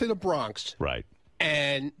moved up to the Bronx. Right.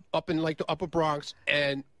 And up in like the Upper Bronx,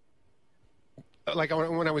 and like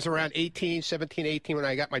when I was around 17, 18, when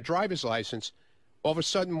I got my driver's license, all of a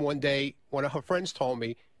sudden one day, one of her friends told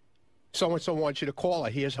me, "So-and-so wants you to call her.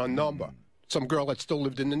 Here's her number." Some girl that still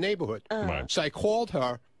lived in the neighborhood. Right. So I called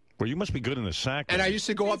her. Well, you must be good in the sack. And I used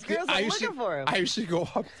to go up there. I used to go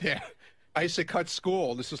up there. I used to cut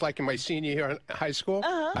school. This was like in my senior year in high school.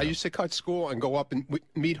 I used to cut school and go up and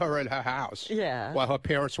meet her at her house. Yeah. While her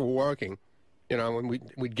parents were working, you know, and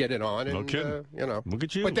we'd get it on. And, no kidding. You know. Look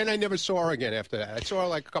at you. But then I never saw her again after that. I saw her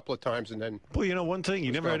like a couple of times, and then. Well, you know one thing,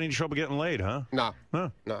 you never had any trouble getting laid, huh? No.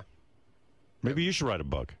 Huh? No. Maybe you should write a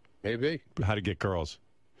book. Maybe. How to get girls.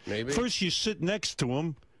 Maybe. First you sit next to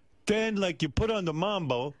them. Then, like, you put on the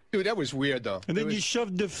mambo. Dude, that was weird, though. And then you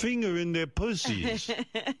shove the finger in their pussies.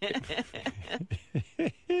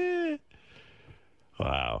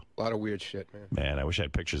 Wow. A lot of weird shit, man. Man, I wish I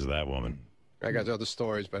had pictures of that woman. I got other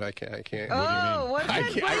stories, but I can't. Oh, what do you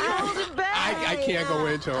mean? What I can't go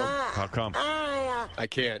into them. How come? I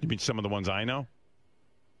can't. You mean some of the ones I know?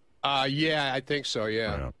 Yeah, I think so,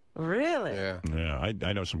 yeah. Really? Yeah. Yeah,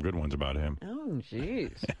 I know some good ones about him. Oh,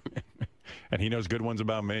 jeez. And he knows good ones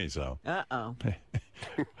about me, so. Uh-oh.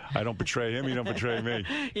 I don't betray him, he don't betray me.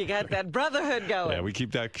 You got that brotherhood going. Yeah, we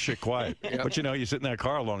keep that shit quiet. But, you know, you sit in that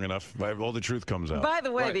car long enough, all the truth comes out. By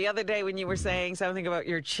the way, the other day when you were saying something about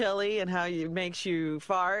your chili and how it makes you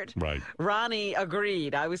fart, Ronnie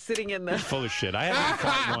agreed. I was sitting in the... Full of shit. I haven't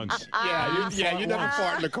fart once. You never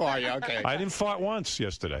fart in the car, okay. I didn't fart once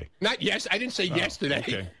yesterday. I didn't say yesterday.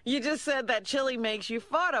 Okay. You just said that chili makes you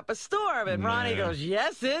fart up a storm, and Ronnie goes,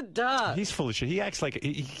 "Yes, it does." He's full of shit. He acts like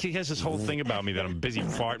he has this whole thing about me that I'm busy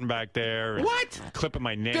farting back there. What? Clipping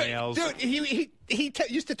my nails. Dude, he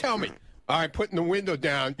used to tell me, "All right, putting the window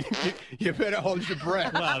down. You better hold your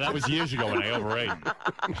breath." Well, that was years ago when I overate.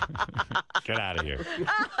 Get out of here.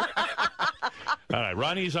 All right,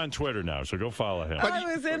 Ronnie's on Twitter now, so go follow him.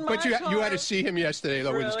 But you had to see him yesterday,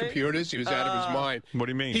 though, with his computers. He was out of his mind. What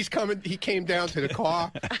do you mean? He came down to the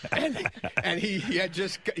car, and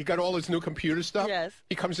he got all his new computer stuff. Yes.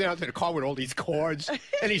 He comes down to the car with all these cords,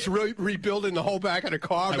 and he's rebuilding the whole back of the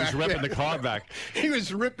car. I was ripping the car back. He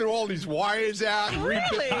was ripping all these wires out. And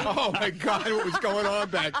oh, my God, what was going on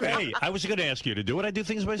back there? Hey, I was going to ask you to do it. I do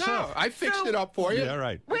things myself. No, I fixed it up for you. Yeah, all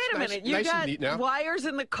right. Wait a minute. You got wires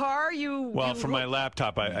in the car? Well, for my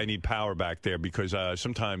laptop, I need power back there because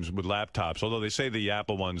sometimes with laptops, although they say the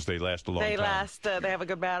Apple ones, they last a long time. They have a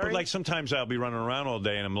good battery? But like sometimes I'll be running around all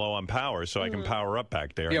day and I'm low on power, so I can power up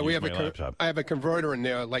back there. Yeah, I have a converter in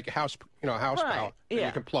there, like house power, that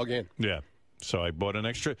you can plug in. Yeah. So I bought an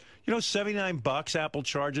extra, $79 Apple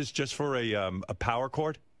charges just for a power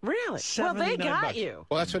cord. Really? Well, they got you.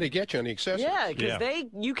 Well, that's what they get you on the accessories. Yeah, because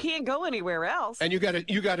you can't go anywhere else. And you got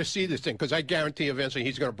to see this thing because I guarantee eventually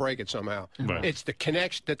he's going to break it somehow. Right. It's the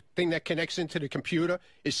thing that connects into the computer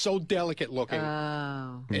is so delicate looking.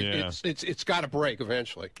 Oh. It's got to break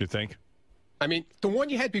eventually. You think? I mean, the one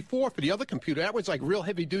you had before for the other computer, that was like real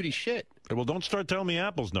heavy duty shit. Well, don't start telling me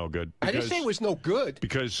Apple's no good. I didn't say it was no good.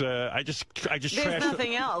 Because I just There's trashed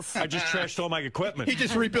nothing else. I just trashed all my equipment. He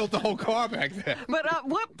just rebuilt the whole car back there. But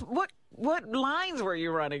what lines were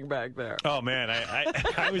you running back there? Oh man,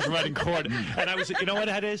 I was running cord, and I was. You know what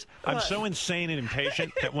that is? I'm so insane and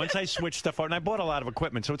impatient that once I switch stuff out, and I bought a lot of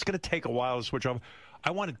equipment, so it's going to take a while to switch over. I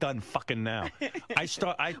want it done fucking now.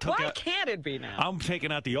 Why can't it be now? I'm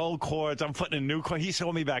taking out the old cords. I'm putting in new cords. He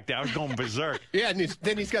saw me back there. I was going berserk. Yeah, and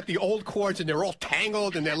then he's got the old cords, and they're all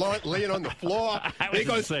tangled, and they're laying on the floor. He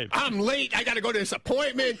goes, insane. I'm late. I got to go to this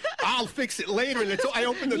appointment. I'll fix it later. And I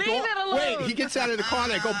open the door. Wait, he gets out of the car,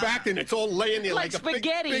 and I go back, and it's all laying there like a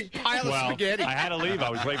big pile of spaghetti. I had to leave. I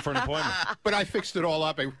was late for an appointment. But I fixed it all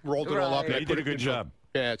up. I rolled it all up. Yeah, you did a good job.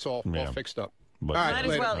 Yeah, it's all fixed up. But, all right,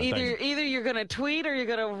 might as well. Either you're going to tweet or you're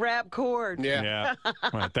going to wrap cord. Yeah. All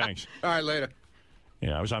right, thanks. All right, later.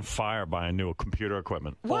 Yeah, I was on fire buying new computer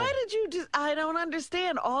equipment. Why did you just... I don't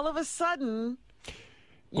understand. All of a sudden,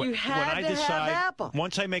 you had to have Apple.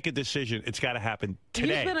 Once I make a decision, it's got to happen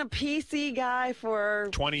today. You've been a PC guy for...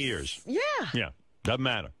 20 years. Yeah. Yeah. Doesn't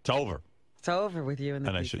matter. It's over. It's over with you and the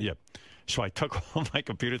PC. I said, yeah. So I took all my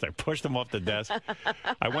computers, I pushed them off the desk.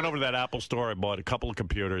 I went over to that Apple store, I bought a couple of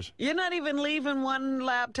computers. You're not even leaving one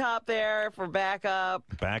laptop there for backup?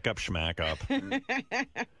 Backup, schmack up.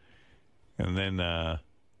 And then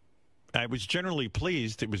I was generally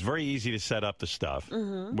pleased. It was very easy to set up the stuff,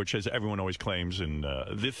 which, as everyone always claims, and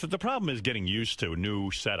the problem is getting used to a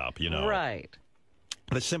new setup, Right.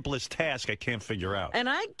 The simplest task I can't figure out. And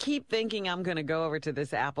I keep thinking I'm going to go over to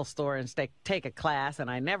this Apple store and take a class,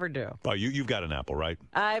 and I never do. Oh, you've got an Apple, right?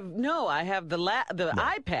 I have the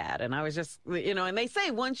iPad, and I was just, and they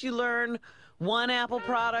say once you learn one Apple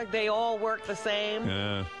product, they all work the same.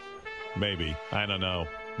 Yeah, maybe. I don't know.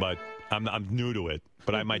 But I'm new to it.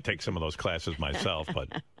 But I might take some of those classes myself. But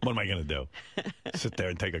what am I going to do? Sit there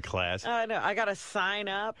and take a class? I know. I got to sign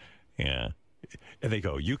up. Yeah. And they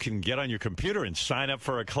go, you can get on your computer and sign up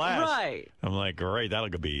for a class. Right. I'm like, great, that'll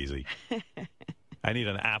be easy. I need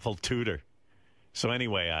an Apple tutor. So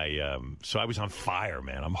anyway, I was on fire,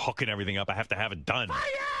 man. I'm hooking everything up. I have to have it done. Fire!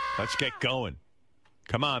 Let's get going.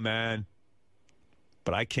 Come on, man.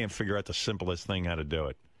 But I can't figure out the simplest thing how to do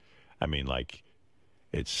it. I mean, like,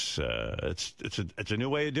 it's a new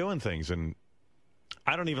way of doing things, and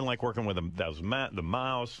I don't even like working with the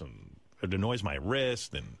mouse, and it annoys my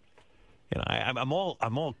wrist, and. I'm all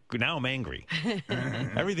now I'm angry.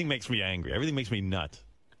 Everything makes me angry. Everything makes me nuts.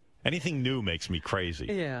 Anything new makes me crazy.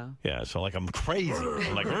 Yeah. Yeah, so like I'm crazy.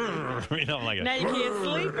 I'm like, now you can't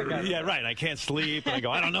sleep again. Yeah, right. I can't sleep. And I go,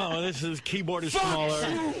 I don't know. This keyboard is smaller.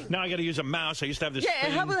 Now I got to use a mouse. I used to have this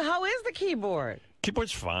thing. How is the keyboard?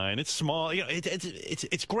 Keyboard's fine. It's small.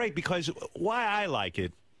 It's great because why I like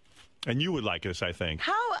it, and you would like this, I think.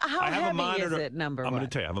 How heavy is it, number one? I'm going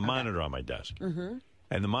to tell you. I have a monitor on my desk. Mm-hmm.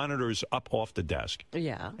 And the monitor is up off the desk.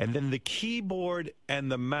 Yeah. And then the keyboard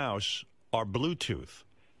and the mouse are Bluetooth.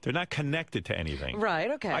 They're not connected to anything.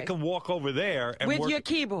 Right, okay. I can walk over there and with your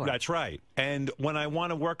keyboard. That's right. And when I want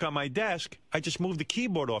to work on my desk, I just move the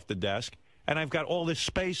keyboard off the desk, and I've got all this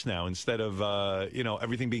space now instead of,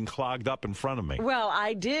 everything being clogged up in front of me. Well,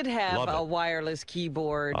 I did have a wireless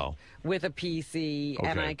keyboard with a PC, okay.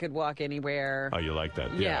 and I could walk anywhere. Oh, you like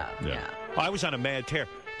that? Yeah. I was on a mad tear.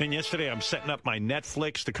 Then yesterday, I'm setting up my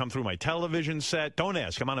Netflix to come through my television set. Don't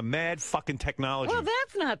ask. I'm on a mad fucking technology. Well,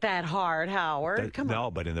 that's not that hard, Howard. Come on. No,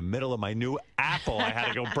 but in the middle of my new Apple, I had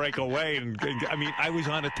to go break away. I was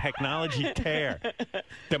on a technology tear.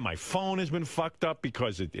 Then my phone has been fucked up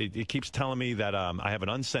because it keeps telling me that I have an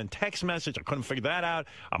unsent text message. I couldn't figure that out.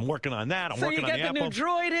 I'm working on that. I'm working on the Apple. So you got the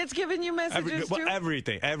new Droid. It's giving you messages, too?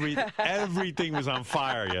 Everything was on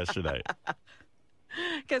fire yesterday.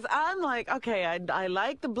 Because I'm like, okay, I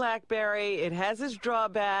like the BlackBerry. It has its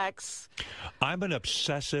drawbacks. I'm an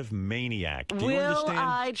obsessive maniac. Do you understand? Will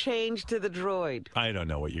I change to the Droid? I don't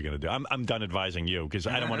know what you're going to do. I'm done advising you because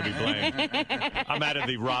I don't want to be blamed. I'm out of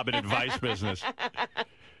the Robin advice business.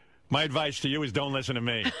 My advice to you is don't listen to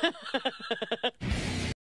me.